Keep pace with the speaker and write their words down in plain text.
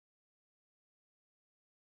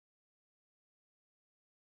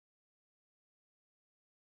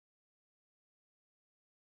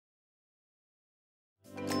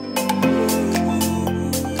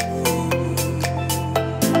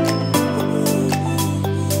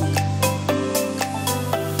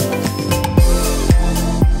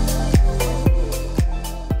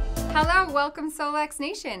Solex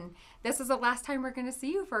Nation. This is the last time we're going to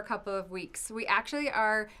see you for a couple of weeks. We actually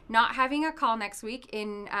are not having a call next week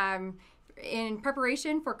in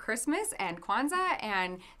preparation for Christmas and Kwanzaa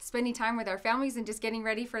and spending time with our families and just getting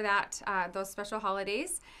ready for that those special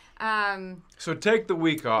holidays. So take the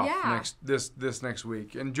week off this next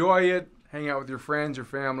week. Enjoy it. Hang out with your friends, your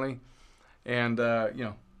family, and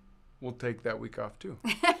we'll take that week off too.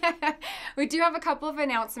 We do have a couple of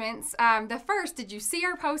announcements. The first, did you see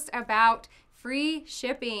our post about free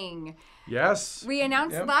shipping? Yes. We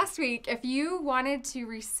announced last week if you wanted to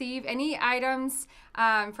receive any items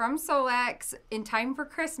from Solex in time for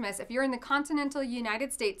Christmas, if you're in the continental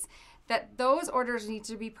United States, that those orders need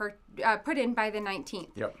to be put in by the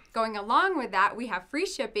 19th. Yep. Going along with that, we have free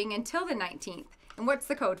shipping until the 19th. And what's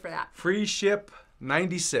the code for that? Free ship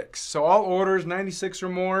 96. So all orders 96 or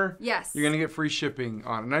more, yes, you're going to get free shipping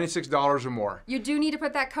on $96 or more. You do need to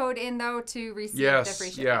put that code in, though, to receive the free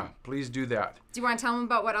shipping. Yeah, please do that. Do you want to tell them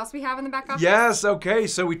about what else we have in the back office? Yes, okay.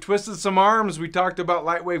 So we twisted some arms. We talked about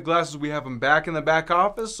lightwave glasses. We have them back in the back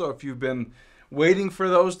office. So if you've been waiting for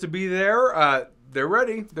those to be there, they're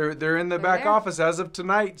ready. They're in the back office as of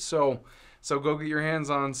tonight. So go get your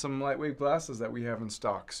hands on some lightwave glasses that we have in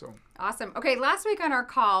stock. So awesome. Okay, last week on our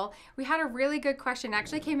call, we had a really good question.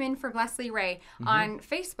 Actually came in from Leslie Ray on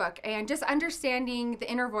Facebook, and just understanding the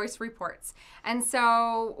inner voice reports. And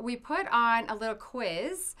so we put on a little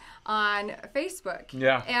quiz on Facebook.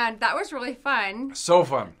 Yeah. And that was really fun. So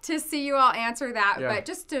fun. To see you all answer that, Yeah. but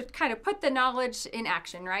just to kind of put the knowledge in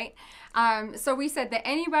action, right? So we said that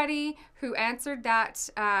anybody who answered that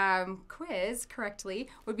quiz correctly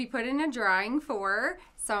would be put in a drawing for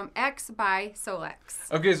some X by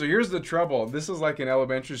Solex. Okay, so here's the trouble. This is like in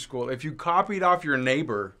elementary school. If you copied off your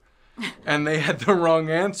neighbor and they had the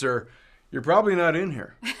wrong answer, you're probably not in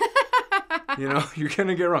here. You're going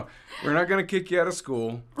to get it wrong. We're not going to kick you out of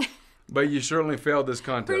school, but you certainly failed this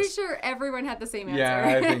contest. Pretty sure everyone had the same answer.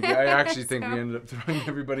 Yeah, I actually think we ended up throwing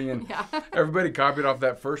everybody in. Yeah. Everybody copied off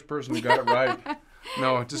that first person who got it right.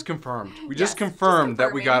 No, just confirmed. We just confirmed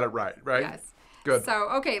that we got it right? Yes. Good. So,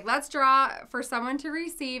 okay, let's draw for someone to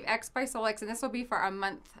receive X by Solex, and this will be for a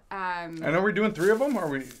month. I know we're doing 3 of them, or are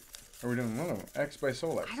we doing one of them? X by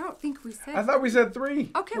Solex. I don't think we said. I thought we said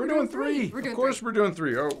 3. Okay, we're doing 3. Of course we're doing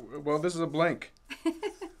 3. Oh, well, this is a blank.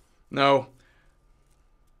 No.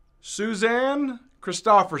 Suzanne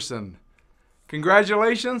Christofferson.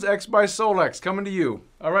 Congratulations, X by Solex, coming to you.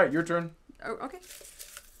 All right, your turn. Oh, okay.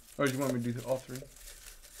 Or do you want me to do all 3?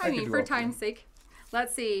 I mean, for time's sake.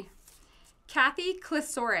 Let's see. Kathy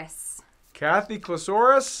Clisoris. Kathy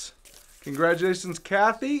Clisoris. Congratulations,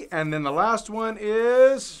 Kathy. And then the last one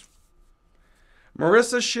is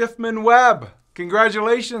Marissa Schiffman-Webb.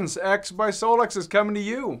 Congratulations, X by Solex is coming to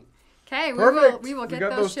you. Okay, Perfect. we will get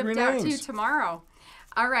those shipped out to you tomorrow.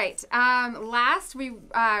 All right. Last,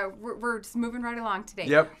 we're just moving right along today.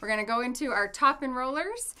 Yep. We're going to go into our top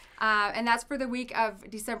enrollers, and that's for the week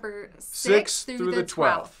of December 6th through the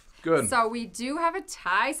 12th. Good. So we do have a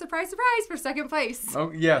tie, surprise, surprise, for second place.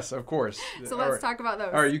 Oh, yes, of course. So let's talk about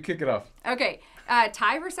those. All right, you kick it off. Okay.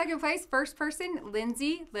 Tie for second place, first person,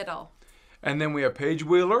 Lindsay Little. And then we have Paige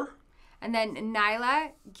Wheeler. And then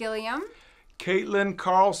Nyla Gilliam. Caitlin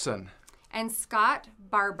Carlson. And Scott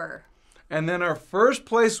Barber. And then our first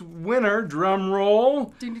place winner, drum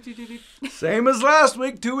roll, same as last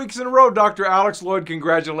week, 2 weeks in a row, Dr. Alex Lloyd,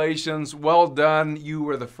 congratulations. Well done. You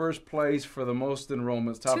were the first place for the most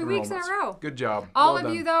enrollments, top 2 enrollments. weeks in a row. Good job. All well of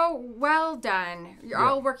done. you, though, well done. You're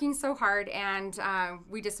all working so hard, and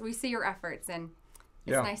we see your efforts, and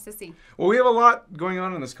it's nice to see. Well, we have a lot going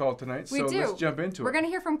on in this call tonight, We so do. let's jump into it. We're going to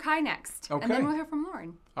hear from Kai next, Okay. and then we'll hear from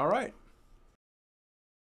Loran. All right.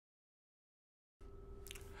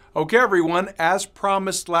 Okay, everyone, as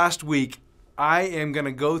promised last week, I am going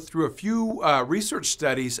to go through a few research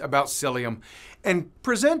studies about psyllium and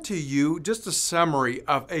present to you just a summary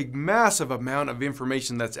of a massive amount of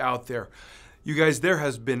information that's out there. You guys, there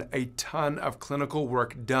has been a ton of clinical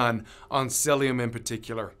work done on psyllium in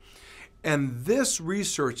particular. And this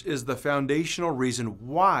research is the foundational reason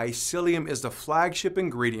why psyllium is the flagship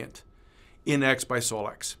ingredient in X by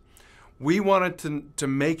Solex. We wanted to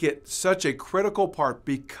make it such a critical part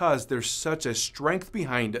because there's such a strength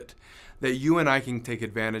behind it that you and I can take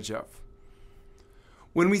advantage of.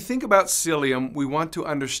 When we think about psyllium, we want to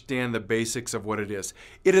understand the basics of what it is.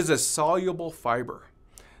 It is a soluble fiber.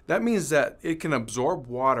 That means that it can absorb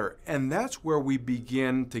water, and that's where we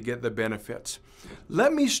begin to get the benefits.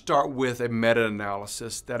 Let me start with a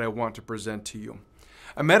meta-analysis that I want to present to you.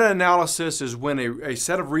 A meta-analysis is when a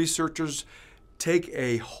set of researchers take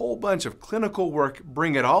a whole bunch of clinical work,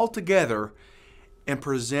 bring it all together, and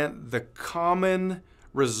present the common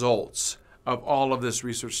results of all of this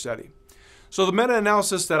research study. So the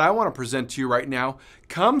meta-analysis that I want to present to you right now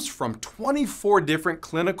comes from 24 different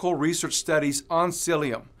clinical research studies on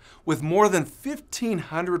psyllium with more than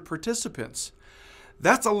 1,500 participants.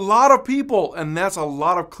 That's a lot of people, and that's a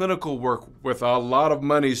lot of clinical work with a lot of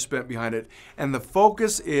money spent behind it. And the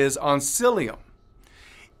focus is on psyllium.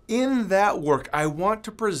 In that work, I want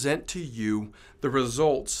to present to you the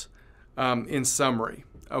results in summary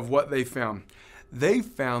of what they found. They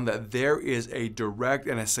found that there is a direct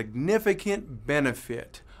and a significant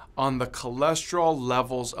benefit on the cholesterol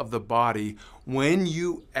levels of the body when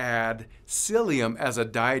you add psyllium as a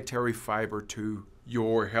dietary fiber to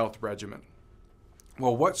your health regimen.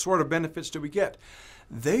 Well, what sort of benefits do we get?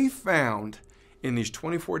 They found in these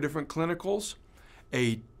 24 different clinicals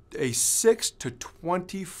a 6 to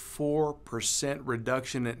 24%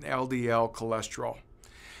 reduction in LDL cholesterol.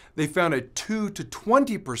 They found a 2 to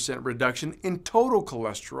 20% reduction in total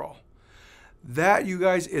cholesterol. That, you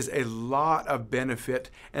guys, is a lot of benefit,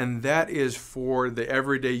 and that is for the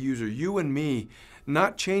everyday user, you and me,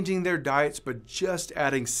 not changing their diets, but just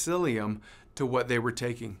adding psyllium to what they were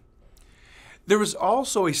taking. There was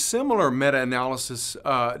also a similar meta-analysis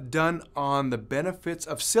done on the benefits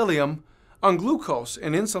of psyllium on glucose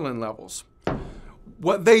and insulin levels.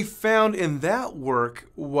 What they found in that work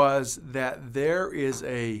was that there is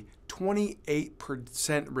a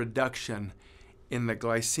 28% reduction in the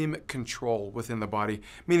glycemic control within the body,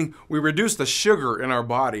 meaning we reduce the sugar in our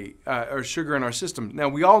body, or sugar in our system. Now,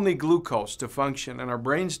 we all need glucose to function, and our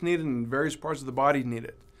brains need it, and various parts of the body need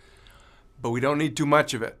it. But we don't need too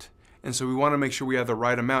much of it. And so we want to make sure we have the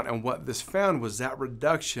right amount. And what this found was that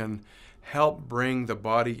reduction helped bring the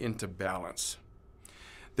body into balance.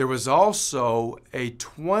 There was also a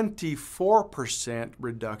 24%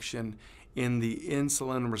 reduction in the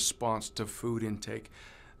insulin response to food intake.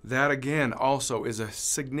 That, again, also is a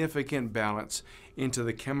significant balance into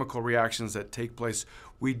the chemical reactions that take place.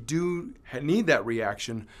 We do need that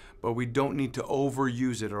reaction, but we don't need to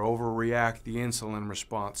overuse it or overreact the insulin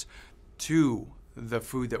response to the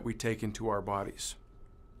food that we take into our bodies.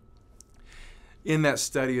 In that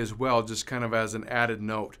study as well, just kind of as an added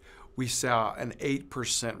note, we saw an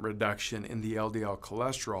 8% reduction in the LDL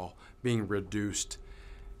cholesterol being reduced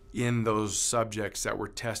in those subjects that were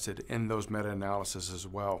tested in those meta-analyses as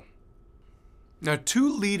well. Now,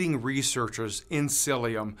 two leading researchers in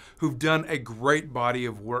psyllium who've done a great body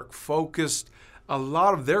of work focused a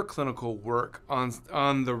lot of their clinical work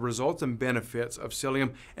on the results and benefits of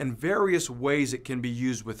psyllium and various ways it can be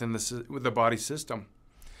used within the body system.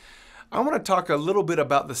 I want to talk a little bit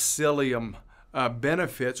about the psyllium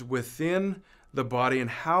benefits within the body and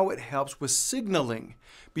how it helps with signaling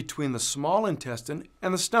between the small intestine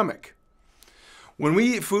and the stomach. When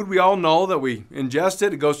we eat food, we all know that we ingest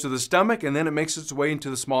it, it goes to the stomach, and then it makes its way into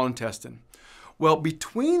the small intestine. Well,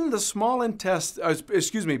 between the stomach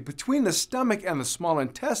and the small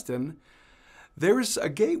intestine, there is a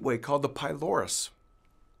gateway called the pylorus.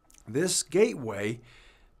 This gateway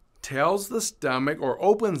tells the stomach or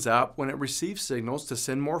opens up when it receives signals to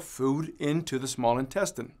send more food into the small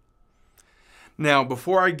intestine. Now,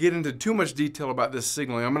 before I get into too much detail about this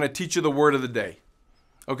signaling, I'm going to teach you the word of the day.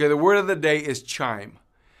 Okay, the word of the day is chyme.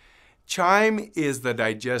 Chyme is the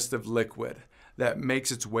digestive liquid that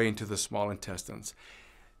makes its way into the small intestines.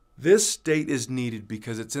 This state is needed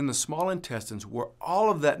because it's in the small intestines where all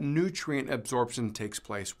of that nutrient absorption takes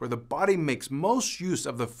place, where the body makes most use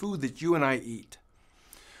of the food that you and I eat.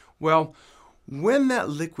 Well, when that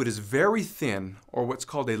liquid is very thin, or what's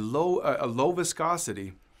called a low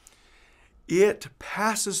viscosity, it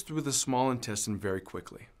passes through the small intestine very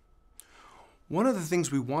quickly. One of the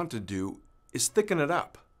things we want to do is thicken it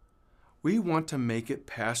up. We want to make it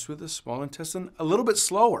pass through the small intestine a little bit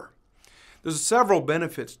slower. There's several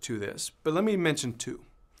benefits to this, but let me mention two.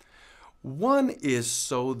 One is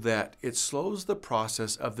so that it slows the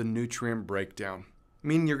process of the nutrient breakdown,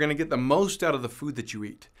 meaning you're going to get the most out of the food that you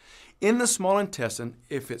eat. In the small intestine,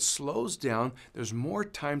 if it slows down, there's more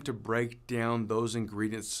time to break down those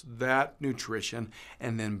ingredients, that nutrition,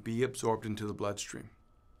 and then be absorbed into the bloodstream.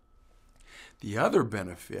 The other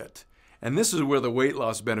benefit, and this is where the weight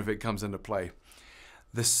loss benefit comes into play,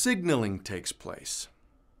 the signaling takes place,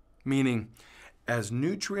 meaning as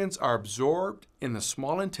nutrients are absorbed in the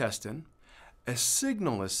small intestine, a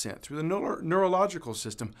signal is sent through the neurological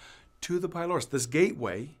system to the pylorus, this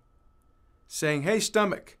gateway, saying, hey,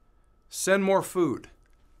 stomach, send more food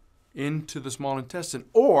into the small intestine.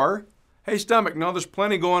 Or, hey, stomach, no, there's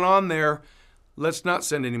plenty going on there. Let's not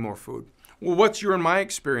send any more food. Well, what's your and my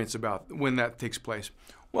experience about when that takes place?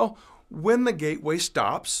 Well, when the gateway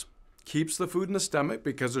stops, keeps the food in the stomach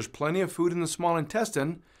because there's plenty of food in the small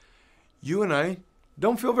intestine, you and I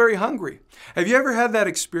don't feel very hungry. Have you ever had that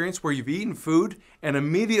experience where you've eaten food and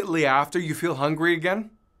immediately after you feel hungry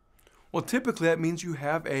again? Well, typically that means you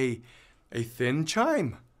have a thin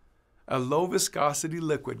chyme, a low viscosity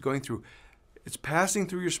liquid going through. It's passing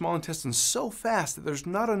through your small intestine so fast that there's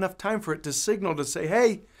not enough time for it to signal to say,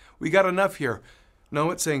 hey, we got enough here.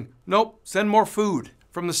 No, it's saying, nope, send more food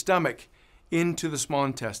from the stomach into the small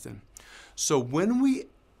intestine. So when we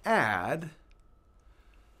add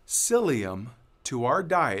psyllium to our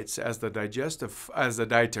diets as the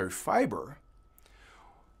dietary fiber,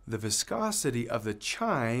 the viscosity of the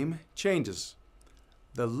chyme changes.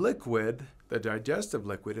 The liquid, the digestive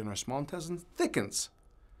liquid in our small intestine thickens,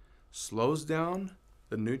 slows down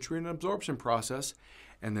the nutrient absorption process,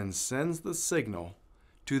 and then sends the signal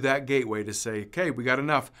to that gateway to say, okay, we got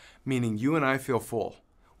enough, meaning you and I feel full.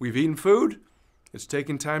 We've eaten food, it's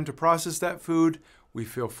taken time to process that food, we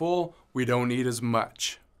feel full, we don't need as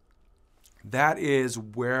much. That is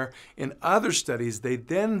where, in other studies, they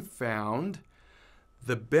then found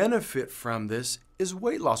the benefit from this is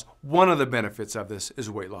weight loss. One of the benefits of this is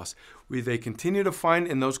weight loss. They continue to find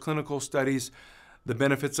in those clinical studies the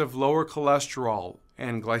benefits of lower cholesterol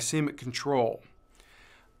and glycemic control.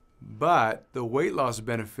 But the weight loss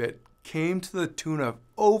benefit came to the tune of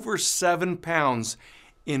over 7 pounds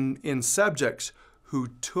in subjects who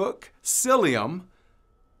took psyllium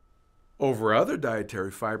over other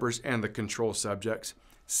dietary fibers and the control subjects.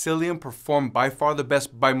 Psyllium performed by far the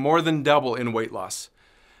best, by more than double in weight loss.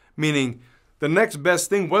 Meaning the next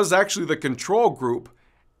best thing was actually the control group,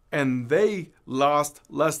 and they lost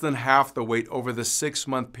less than half the weight over the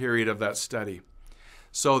 6-month period of that study.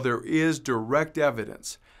 So there is direct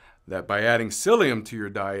evidence that by adding psyllium to your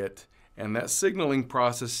diet and that signaling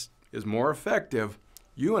process is more effective,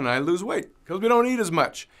 you and I lose weight because we don't eat as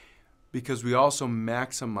much, because we also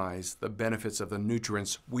maximize the benefits of the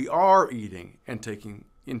nutrients we are eating and taking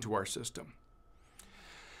into our system.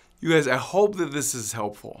 You guys, I hope that this is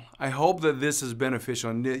helpful. I hope that this is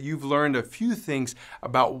beneficial and that you've learned a few things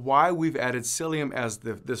about why we've added psyllium as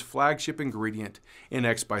this flagship ingredient in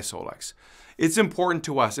X by Solex. It's important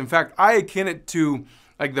to us. In fact, I akin it to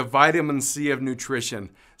like the vitamin C of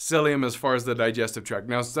nutrition, psyllium as far as the digestive tract.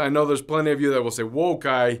 Now, I know there's plenty of you that will say, whoa,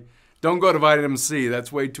 Kai, don't go to vitamin C.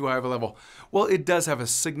 That's way too high of a level. Well, it does have a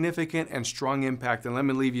significant and strong impact. And let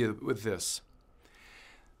me leave you with this.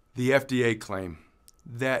 The FDA claim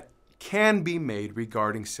that can be made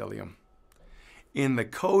regarding psyllium. In the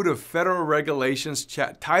Code of Federal Regulations,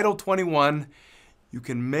 Title 21, you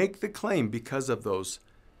can make the claim because of those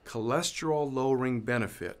cholesterol-lowering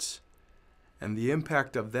benefits and the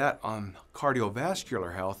impact of that on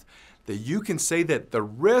cardiovascular health, that you can say that the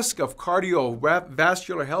risk of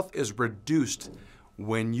cardiovascular health is reduced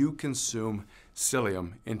when you consume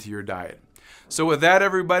psyllium into your diet. So with that,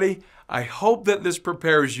 everybody, I hope that this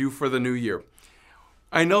prepares you for the new year.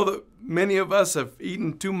 I know that many of us have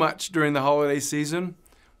eaten too much during the holiday season.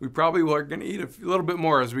 We probably are going to eat a little bit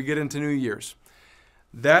more as we get into New Year's.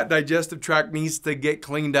 That digestive tract needs to get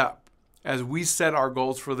cleaned up as we set our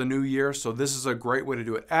goals for the new year. So this is a great way to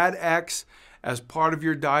do it. Add X as part of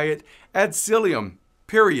your diet. Add psyllium,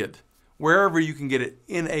 period, wherever you can get it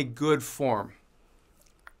in a good form.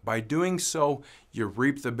 By doing so, you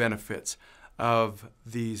reap the benefits of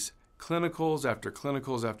these clinicals after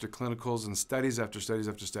clinicals after clinicals and studies after studies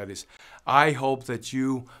after studies. I hope that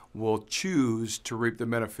you will choose to reap the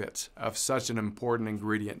benefits of such an important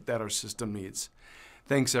ingredient that our system needs.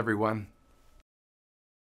 Thanks, everyone.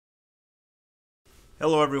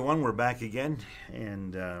 Hello, everyone. We're back again,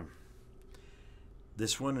 and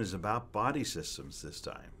this one is about body systems this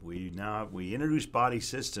time. We introduced body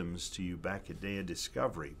systems to you back at Day of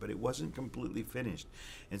Discovery, but it wasn't completely finished,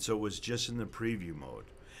 and so it was just in the preview mode.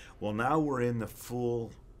 Well, now we're in the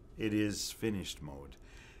full, it is finished mode.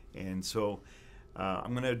 And so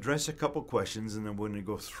I'm going to address a couple questions, and then we're going to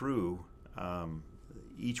go through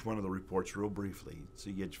each one of the reports real briefly so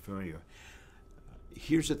you get familiar.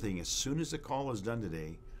 Here's the thing. As soon as the call is done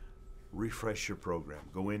today, refresh your program.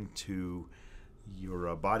 Go into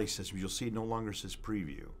your body system. You'll see it no longer says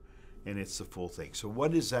preview, and it's the full thing. So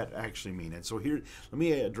what does that actually mean? And so here, let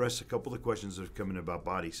me address a couple of questions that have come in about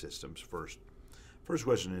body systems first. First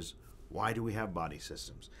question is, why do we have body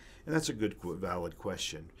systems? And that's a good, valid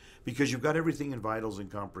question, because you've got everything in Vitals and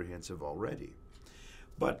Comprehensive already.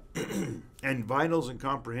 But, and Vitals and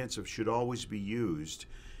Comprehensive should always be used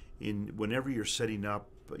whenever you're setting up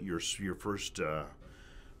your first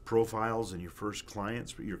profiles and your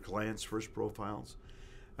clients' first profiles.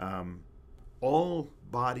 All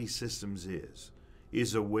body systems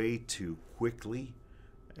is a way to quickly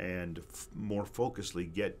and more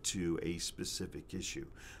focusedly get to a specific issue,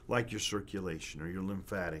 like your circulation or your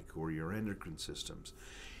lymphatic or your endocrine systems.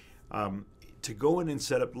 To go in and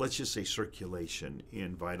set up, let's just say, circulation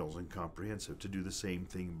in vitals and comprehensive, to do the same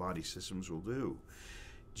thing body systems will do.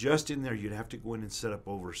 Just in there, you'd have to go in and set up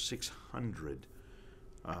over 600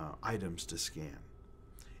 items to scan.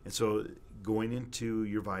 And so going into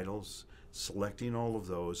your vitals, selecting all of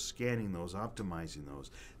those, scanning those, optimizing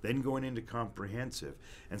those, then going into comprehensive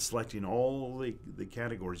and selecting all the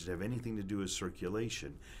categories that have anything to do with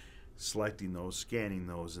circulation, selecting those, scanning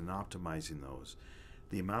those, and optimizing those.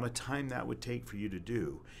 The amount of time that would take for you to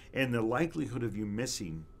do, and the likelihood of you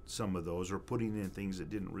missing some of those or putting in things that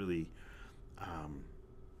didn't really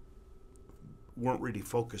weren't really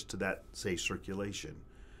focused to that, say, circulation,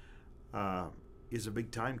 is a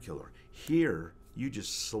big time killer. Here, you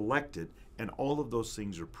just select it, and all of those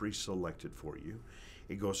things are pre-selected for you.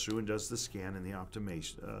 It goes through and does the scan and the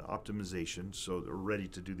optimization, so they're ready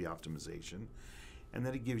to do the optimization, and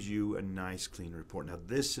then it gives you a nice, clean report. Now,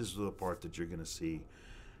 this is the part that you're going to see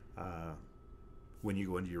when you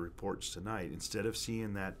go into your reports tonight. Instead of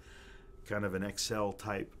seeing that kind of an Excel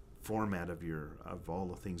type format of all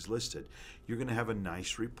the things listed, you're going to have a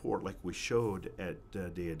nice report like we showed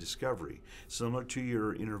at Day of Discovery, similar to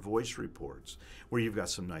your inner voice reports, where you've got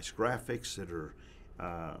some nice graphics that are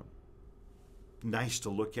nice to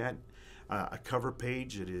look at, a cover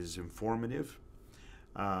page that is informative,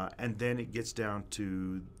 and then it gets down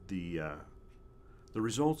to the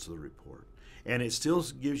results of the report. And it still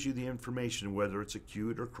gives you the information whether it's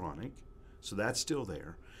acute or chronic, so that's still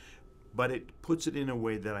there. But it puts it in a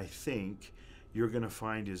way that I think you're going to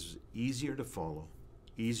find is easier to follow,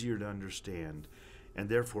 easier to understand, and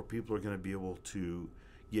therefore people are going to be able to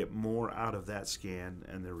get more out of that scan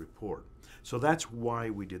and their report. So that's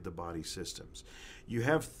why we did the body systems. You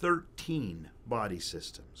have 13 body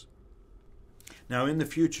systems. Now, in the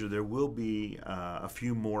future, there will be a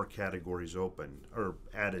few more categories open or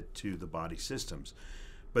added to the body systems,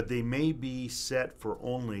 but they may be set for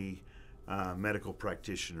only medical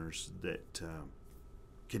practitioners that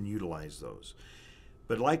can utilize those.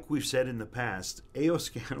 But like we've said in the past, AO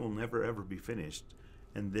scan will never ever be finished,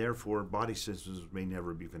 and therefore body systems may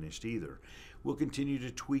never be finished either. We'll continue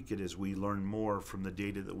to tweak it as we learn more from the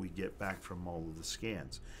data that we get back from all of the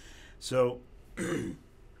scans. So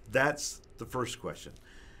that's the first question.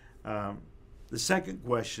 The second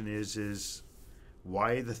question is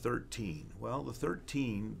why the 13? Well, the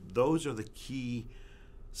 13, those are the key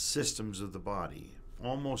systems of the body.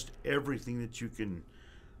 Almost everything that you can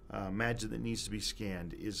imagine that needs to be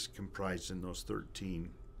scanned is comprised in those 13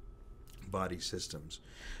 body systems.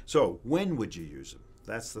 So when would you use them?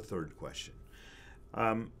 That's the third question.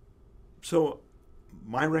 So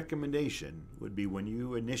my recommendation would be when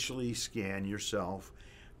you initially scan yourself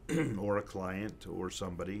or a client or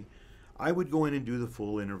somebody, I would go in and do the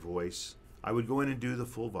full inner voice. I would go in and do the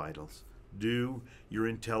full vitals, do your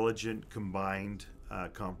intelligent combined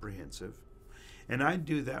comprehensive, and I'd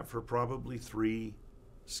do that for probably 3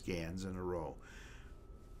 scans in a row.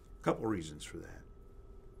 A couple reasons for that.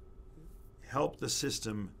 Help the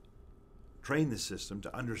system, train the system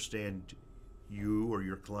to understand you or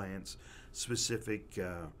your client's specific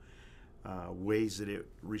ways that it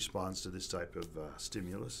responds to this type of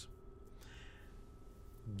stimulus.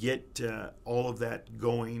 Get all of that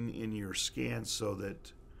going in your scan so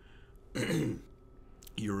that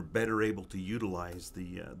you're better able to utilize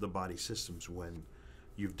the body systems when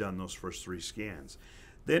you've done those first 3 scans.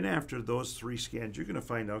 Then after those 3 scans, you're going to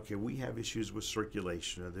find out, okay, we have issues with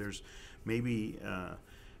circulation, or there's maybe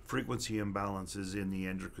frequency imbalances in the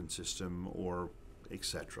endocrine system, or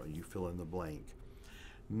etc. You fill in the blank.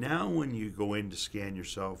 Now when you go in to scan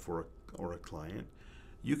yourself or a client,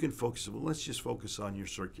 you can focus, well, let's just focus on your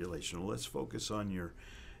circulation, or let's focus on your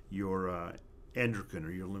endocrine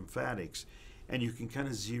or your lymphatics, and you can kind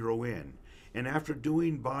of zero in. And after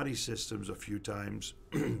doing body systems a few times,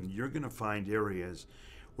 you're going to find areas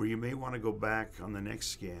where you may want to go back on the next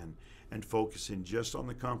scan and focus in just on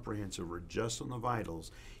the comprehensive or just on the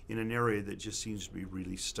vitals in an area that just seems to be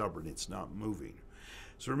really stubborn. It's not moving.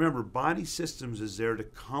 So remember, body systems is there to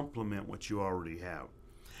complement what you already have,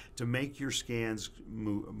 to make your scans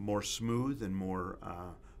more smooth and more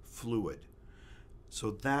fluid.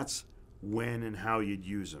 So that's when and how you'd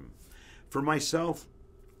use them. For myself,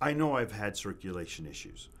 I know I've had circulation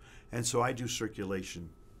issues, and so I do circulation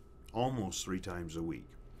almost 3 times a week.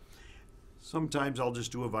 Sometimes I'll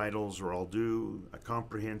just do a vitals, or I'll do a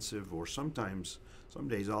comprehensive, or sometimes, some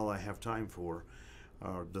days all I have time for,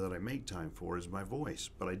 that I make time for, is my voice.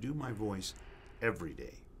 But I do my voice every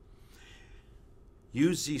day.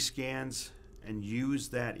 Use these scans and use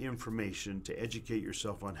that information to educate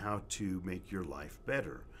yourself on how to make your life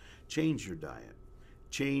better. Change your diet.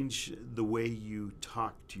 Change the way you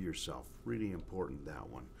talk to yourself. Really important, that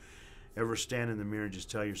one. Ever stand in the mirror and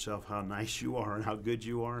just tell yourself how nice you are and how good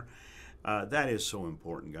you are? That is so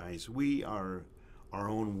important, guys. We are our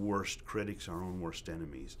own worst critics, our own worst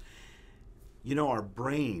enemies. You know, our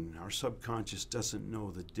brain, our subconscious doesn't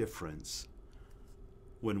know the difference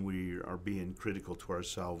when we are being critical to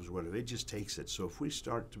ourselves, whatever. It just takes it. So if we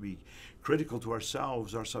start to be critical to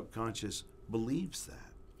ourselves, our subconscious believes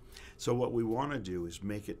that. So what we want to do is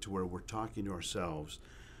make it to where we're talking to ourselves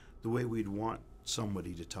the way we'd want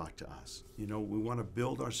somebody to talk to us. You know, we want to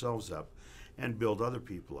build ourselves up and build other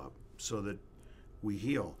people up so that we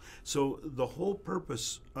heal. So the whole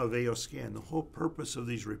purpose of AO Scan, the whole purpose of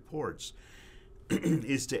these reports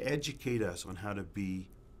is to educate us on how to be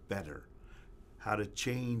better, how to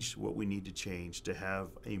change what we need to change to have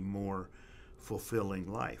a more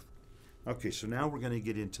fulfilling life. Okay, so now we're going to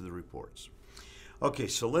get into the reports. Okay,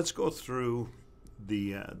 so let's go through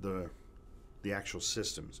the actual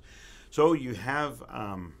systems. So you have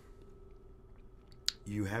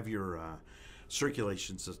your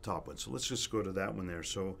circulations at the top one. So let's just go to that one there.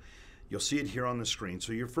 So you'll see it here on the screen.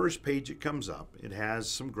 So your first page, it comes up. It has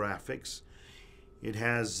some graphics. It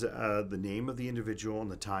has the name of the individual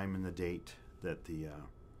and the time and the date that the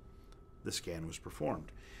scan was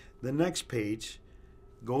performed. The next page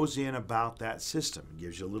goes in about that system. It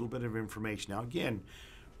gives you a little bit of information. Now again,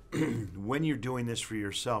 when you're doing this for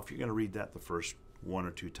yourself, you're going to read that the first 1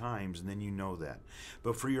 or 2 times, and then you know that.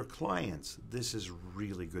 But for your clients, this is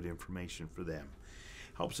really good information for them.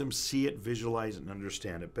 Helps them see it, visualize it, and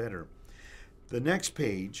understand it better. The next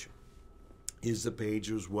page is the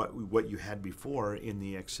page was what you had before in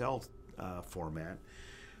the Excel format,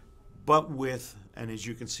 but with, and as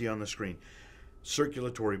you can see on the screen,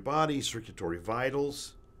 circulatory body, circulatory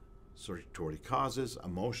vitals, circulatory causes,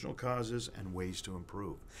 emotional causes, and ways to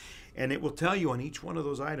improve. And it will tell you on each one of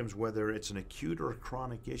those items whether it's an acute or a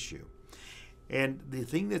chronic issue. And the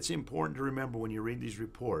thing that's important to remember when you read these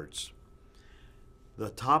reports, the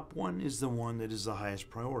top one is the one that is the highest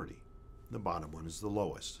priority. The bottom one is the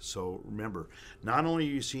lowest. So remember, not only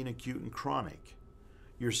are you seeing acute and chronic,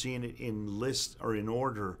 you're seeing it in list or in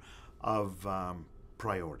order of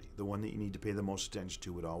priority. The one that you need to pay the most attention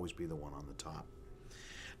to would always be the one on the top.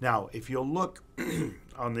 Now, if you'll look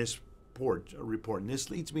on this report, and this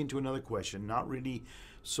leads me into another question, not really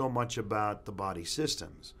so much about the body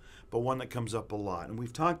systems, but one that comes up a lot, and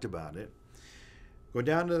we've talked about it. Go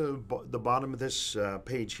down to the bottom of this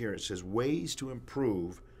page here. It says ways to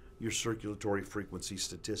improve your circulatory frequency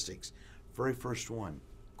statistics. Very first one,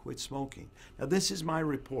 quit smoking. Now, this is my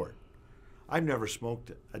report. I've never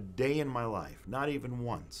smoked a day in my life, not even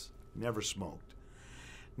once. Never smoked.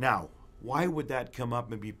 Now, why would that come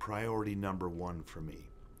up and be priority number 1 for me?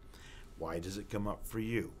 Why does it come up for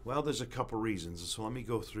you? Well, there's a couple reasons, so let me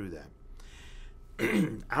go through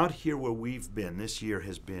that. Out here where we've been, this year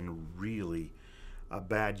has been really a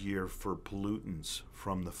bad year for pollutants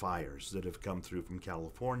from the fires that have come through from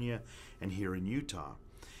California and here in Utah.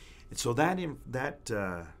 And so that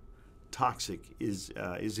toxic is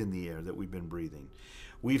in the air that we've been breathing.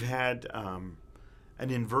 We've had an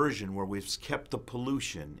inversion where we've kept the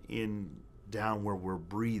pollution in down where we're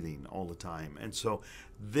breathing all the time. And so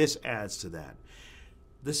this adds to that.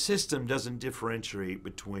 The system doesn't differentiate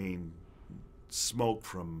between smoke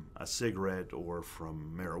from a cigarette or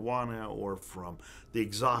from marijuana or from the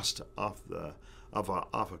exhaust off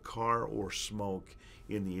a car or smoke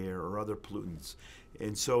in the air or other pollutants.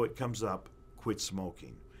 And so it comes up, quit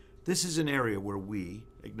smoking. This is an area where we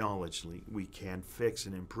we can fix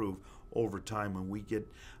and improve over time when we get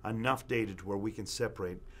enough data to where we can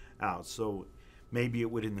separate out. So maybe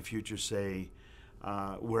it would in the future say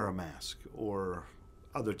wear a mask or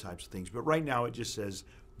other types of things. But right now it just says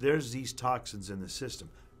there's these toxins in the system.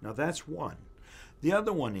 Now that's one. The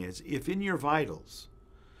other one is if in your vitals,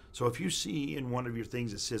 so if you see in one of your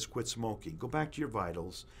things that says quit smoking, go back to your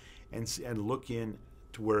vitals and look in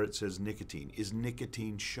to where it says nicotine. Is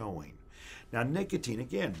nicotine showing? Now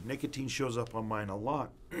nicotine shows up on mine a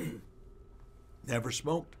lot. Never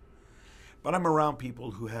smoked. But I'm around people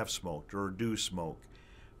who have smoked or do smoke.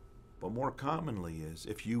 But more commonly is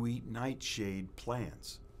if you eat nightshade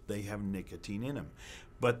plants, they have nicotine in them.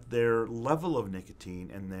 But their level of nicotine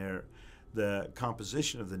and the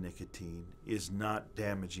composition of the nicotine is not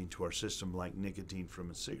damaging to our system like nicotine from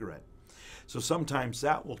a cigarette. So sometimes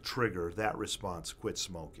that will trigger that response, quit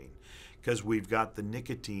smoking, because we've got the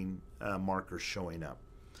nicotine markers showing up.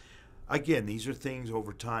 Again, these are things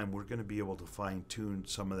over time we're going to be able to fine-tune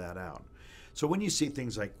some of that out. So when you see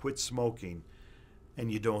things like quit smoking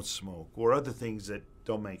and you don't smoke, or other things that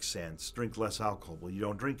don't make sense, drink less alcohol, well, you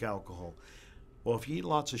don't drink alcohol. Well, if you eat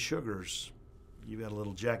lots of sugars, you've got a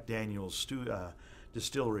little Jack Daniel's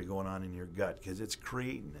distillery going on in your gut because it's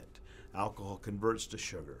creating it. Alcohol converts to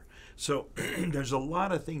sugar. So there's a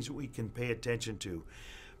lot of things that we can pay attention to.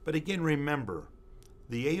 But again, remember,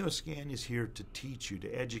 the AO scan is here to teach you, to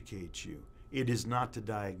educate you. It is not to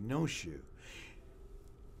diagnose you.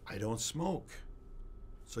 I don't smoke.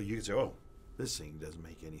 So you can say, oh, this thing doesn't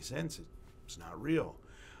make any sense. It's not real.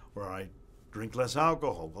 Or I drink less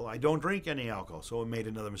alcohol. Well, I don't drink any alcohol, so I made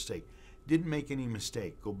another mistake. Didn't make any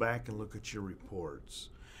mistake. Go back and look at your reports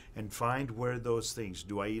and find where those things.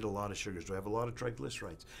 Do I eat a lot of sugars? Do I have a lot of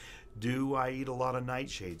triglycerides? Do I eat a lot of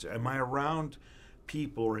nightshades? Am I around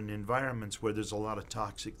people or in environments where there's a lot of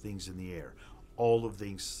toxic things in the air? All of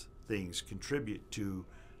these things contribute to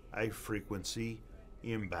a frequency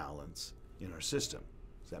imbalance in our system.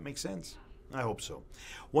 Does that make sense? I hope so.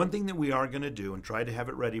 One thing that we are going to do, and try to have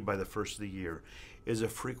it ready by the first of the year, is a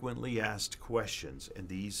frequently asked questions. And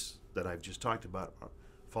these that I've just talked about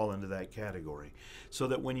fall into that category. So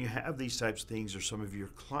that when you have these types of things, or some of your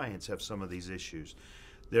clients have some of these issues,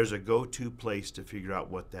 there's a go-to place to figure out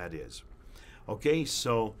what that is. Okay,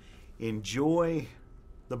 so enjoy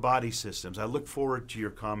the body systems. I look forward to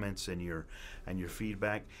your comments and your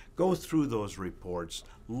feedback. Go through those reports,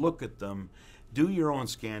 look at them, do your own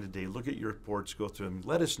scan today, look at your reports, go through them,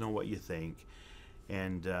 let us know what you think.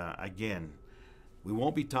 And again, we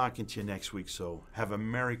won't be talking to you next week, so have a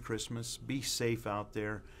Merry Christmas. Be safe out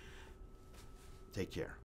there. Take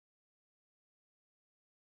care.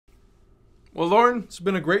 Well, Loran, it's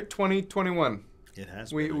been a great 2021. It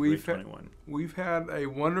has been a great 21. We've had a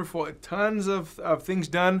wonderful, tons of things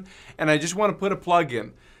done, and I just want to put a plug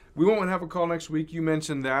in. We won't have a call next week. You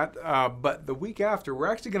mentioned that, but the week after,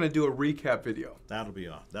 we're actually going to do a recap video. That'll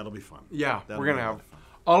be fun. Yeah, we're going to have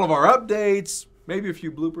all of our updates, maybe a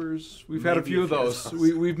few bloopers. We've had a few of those.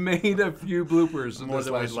 We've made a few bloopers in more this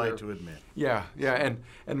than last we'd year. like to admit. Yeah,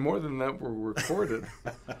 and more than that, were recorded.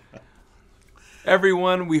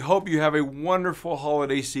 Everyone, we hope you have a wonderful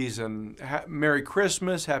holiday season. Merry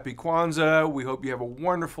Christmas, Happy Kwanzaa. We hope you have a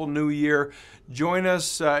wonderful New Year. Join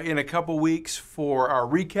us in a couple weeks for our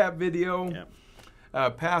recap video.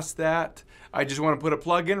 Yep. Past that, I just want to put a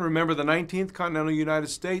plug in. Remember, the 19th, Continental United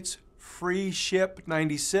States, free ship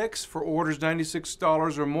 96 for orders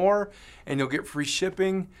 $96 or more, and you'll get free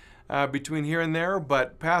shipping between here and there.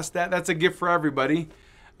 But past that, that's a gift for everybody.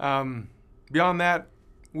 Beyond that,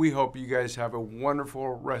 we hope you guys have a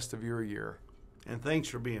wonderful rest of your year. And thanks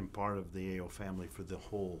for being part of the AO family for the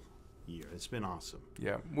whole year. It's been awesome.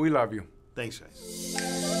 Yeah, we love you. Thanks, guys.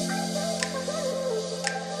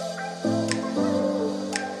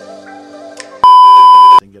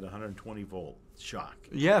 And get 120 volt shock.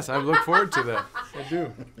 Yes, I look forward to that. I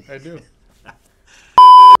do.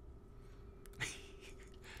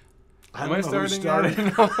 Am I starting? I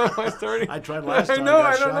don't know. Am I starting? I tried last time. I know.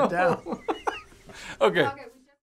 I got I don't shot know. down. Okay.